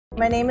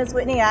My name is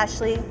Whitney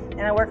Ashley,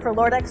 and I work for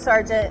Lord X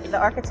Sargent, the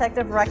architect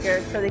of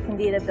record for the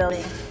Kendeda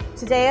Building.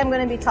 Today I'm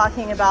going to be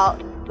talking about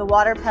the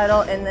water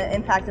pedal and the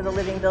impact of the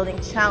Living Building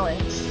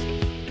Challenge.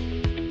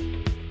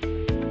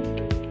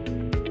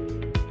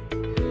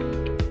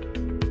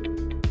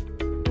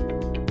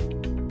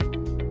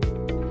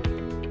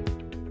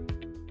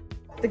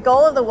 The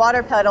goal of the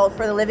water pedal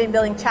for the Living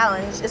Building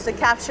Challenge is to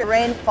capture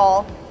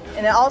rainfall,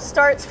 and it all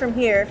starts from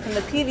here, from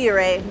the PV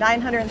array,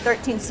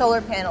 913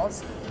 solar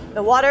panels.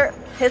 The water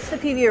hits the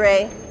PV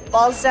array,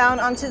 falls down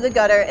onto the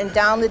gutter and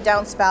down the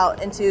downspout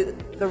into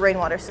the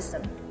rainwater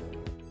system.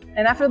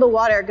 And after the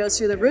water goes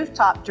through the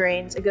rooftop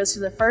drains, it goes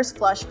through the first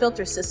flush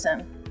filter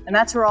system. And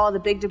that's where all the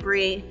big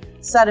debris,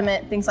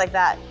 sediment, things like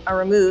that are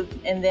removed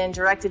and then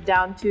directed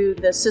down to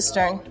the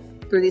cistern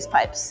through these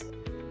pipes.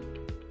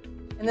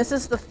 And this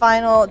is the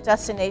final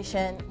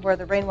destination where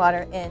the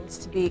rainwater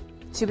ends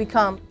to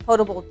become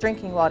potable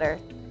drinking water.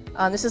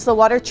 This is the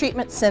water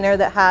treatment center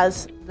that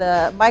has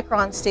the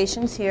micron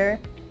stations here,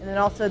 and then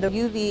also the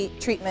UV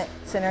treatment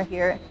center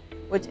here,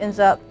 which ends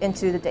up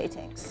into the day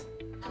tanks.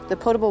 The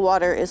potable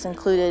water is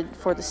included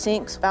for the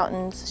sinks,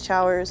 fountains,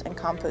 showers, and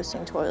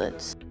composting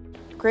toilets.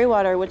 Gray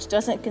water, which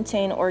doesn't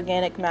contain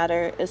organic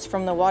matter, is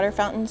from the water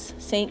fountains,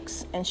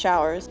 sinks, and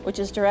showers, which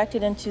is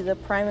directed into the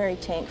primary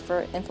tank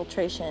for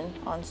infiltration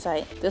on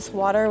site. This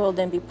water will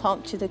then be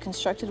pumped to the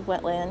constructed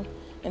wetland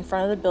in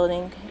front of the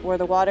building, where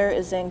the water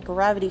is then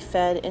gravity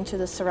fed into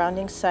the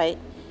surrounding site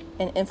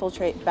and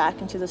infiltrate back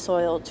into the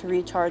soil to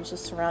recharge the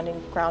surrounding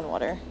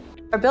groundwater.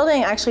 Our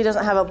building actually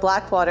doesn't have a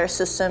black water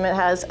system, it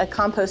has a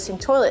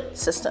composting toilet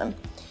system.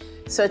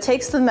 So it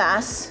takes the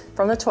mass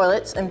from the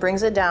toilets and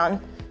brings it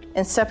down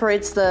and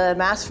separates the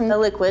mass from the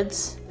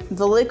liquids.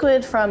 The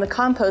liquid from the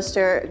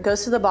composter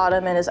goes to the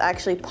bottom and is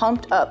actually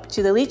pumped up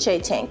to the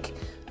leachate tank.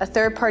 A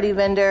third-party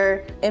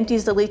vendor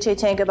empties the leachate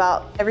tank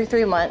about every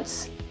 3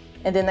 months,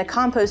 and then the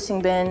composting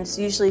bins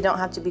usually don't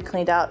have to be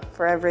cleaned out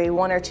for every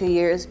 1 or 2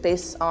 years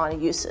based on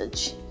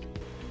usage.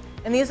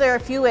 And these are a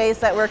few ways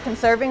that we're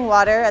conserving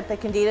water at the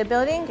Kendeda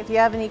Building. If you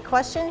have any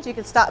questions, you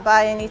can stop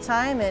by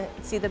anytime and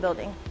see the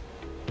building.